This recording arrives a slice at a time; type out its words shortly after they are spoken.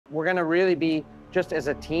we're going to really be, just as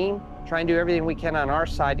a team, try and do everything we can on our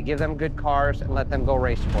side to give them good cars and let them go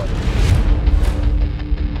race for them.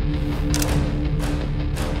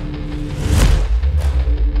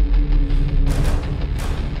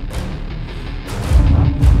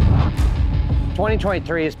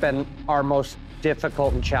 '23 has been our most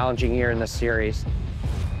difficult and challenging year in the series.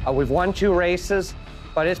 We've won 2 races,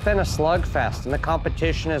 but it's been a slugfest, and the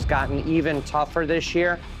competition has gotten even tougher this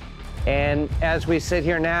year. And as we sit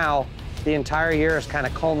here now, the entire year is kind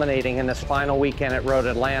of culminating in this final weekend at Road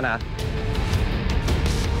Atlanta.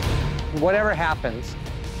 Whatever happens,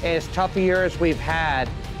 as tough a year as we've had,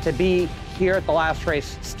 to be here at the last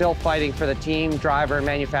race still fighting for the team, driver, and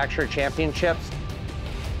manufacturer championships,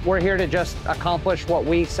 we're here to just accomplish what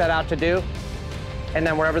we set out to do, and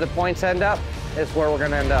then wherever the points end up is where we're going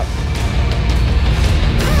to end up.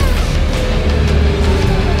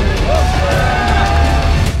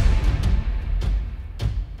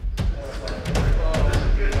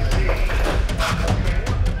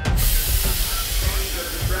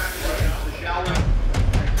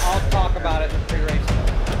 I'll talk about it in the pre-race.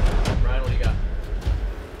 Bryan, what do you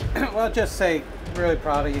got? Well, just say, really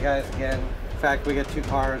proud of you guys again. In fact, we got 2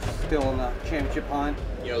 cars still in the championship hunt.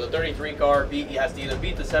 You know, the 33 car has to either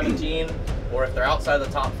beat the 17, or if they're outside the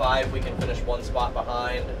top 5, we can finish 1 spot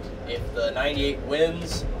behind. If the 98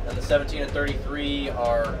 wins, and the 17 and 33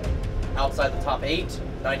 are outside the top 8,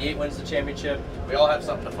 98 wins the championship. We all have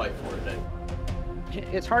something to fight for today.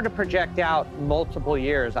 It's hard to project out multiple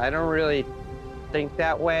years. I don't really think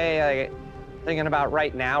that way. Thinking about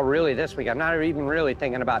right now, really this week, I'm not even really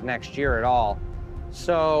thinking about next year at all.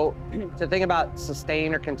 So to think about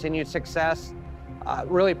sustained or continued success,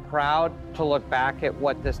 really proud to look back at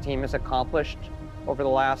what this team has accomplished over the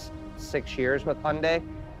last 6 years with Hyundai,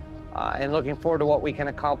 and looking forward to what we can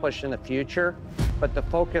accomplish in the future. But the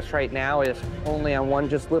focus right now is only on one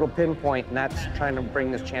just little pinpoint, and that's trying to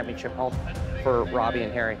bring this championship home for Robbie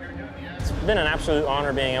and Harry. It's been an absolute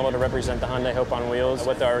honor being able to represent the Hyundai Hope on Wheels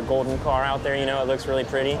with our golden car out there. You know, it looks really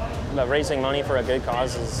pretty. But raising money for a good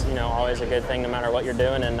cause is, you know, always a good thing no matter what you're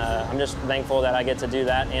doing. And I'm just thankful that I get to do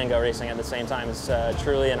that and go racing at the same time. It's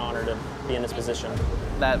truly an honor to be in this position.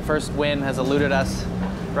 That first win has eluded us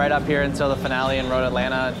right up here until the finale in Road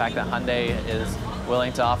Atlanta. In fact, that Hyundai is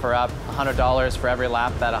willing to offer up $100 for every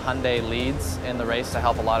lap that a Hyundai leads in the race to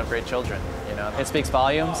help a lot of great children. You know, it speaks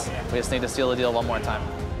volumes. We just need to seal the deal one more time.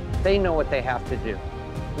 They know what they have to do.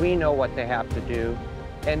 We know what they have to do.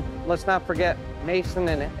 And let's not forget, Mason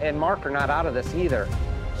and Mark are not out of this either.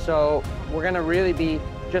 So we're gonna really be,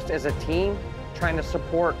 just as a team, trying to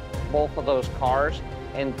support both of those cars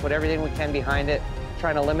and put everything we can behind it,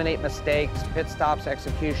 trying to eliminate mistakes, pit stops,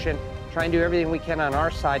 execution, try and do everything we can on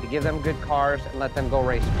our side to give them good cars and let them go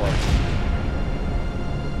race for us.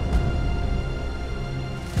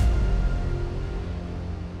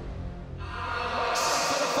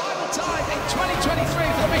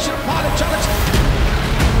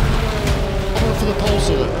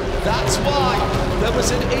 That's why there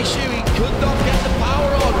was an issue. He could not get the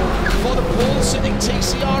power on for the pole-sitting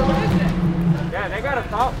TCR. Yeah, they got a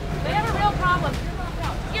stop. They have a real problem.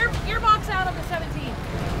 Gearbox out of the 17.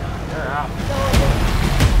 They're out.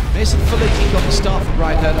 Mason Filippi got the start from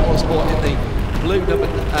Bryan Herta Motorsport in the blue number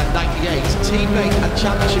 98. Teammate and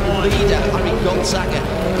championship leader Harry Gottsacker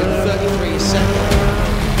in 33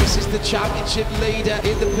 seconds. This is the championship leader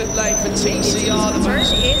in the pit lane for TCR. The turn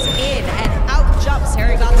is in and out jumps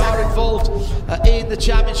Harry Gottsacker. Car involved in the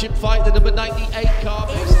championship fight, the number 98 car.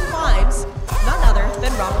 In climbs none other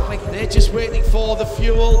than Robert Wickens. They're just waiting for the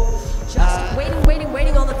fuel. Just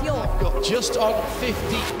waiting on the fuel. Got just on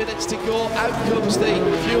 50 minutes to go. Out comes the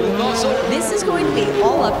fuel nozzle. This is going to be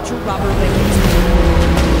all up to Robert Wickens.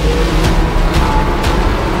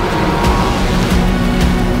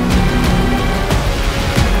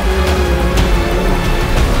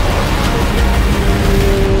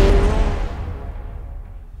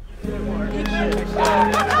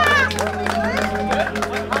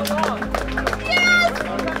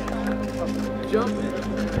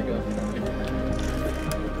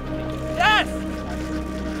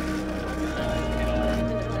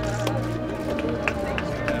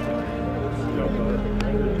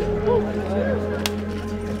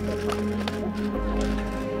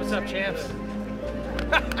 What's up, champs?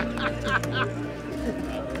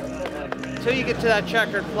 Until you get to that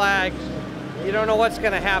checkered flag, you don't know what's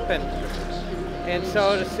going to happen. And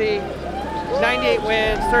so to see 98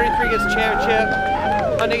 wins, 33 gets championship,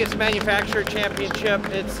 Hyundai gets manufacturer championship,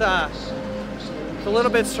 it's a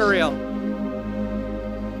little bit surreal.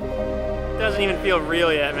 doesn't even feel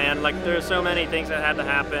real yet, man. Like, there's so many things that had to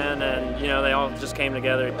happen, and you know, they all just came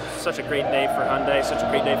together. Such a great day for Hyundai, such a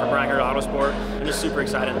great day for Bryan Herta Autosport. I'm just super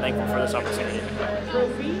excited and thankful for this opportunity.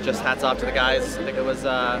 Just hats off to the guys. I think it was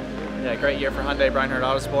a great year for Hyundai. Bryan Herta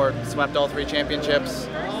Autosport swept all 3 championships.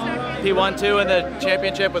 P1, 2 in the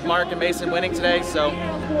championship with Mark and Mason winning today, so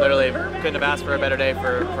literally couldn't have asked for a better day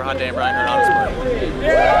for Hyundai and Bryan Herta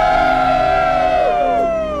Autosport.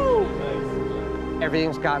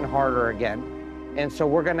 Everything's gotten harder again. And so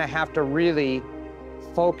we're gonna have to really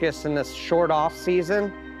focus in this short off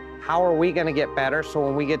season. How are we gonna get better so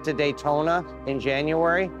when we get to Daytona in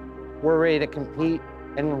January, we're ready to compete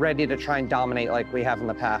and ready to try and dominate like we have in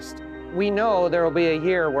the past. We know there will be a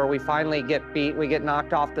year where we finally get beat, we get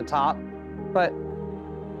knocked off the top, but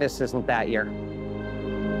this isn't that year.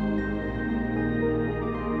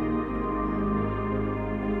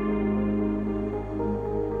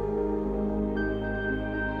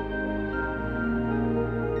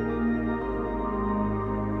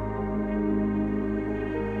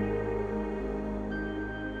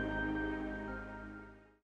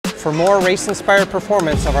 For more race-inspired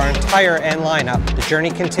performance of our entire N lineup, the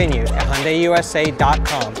journey continues at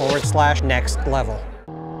HyundaiUSA.com/next level.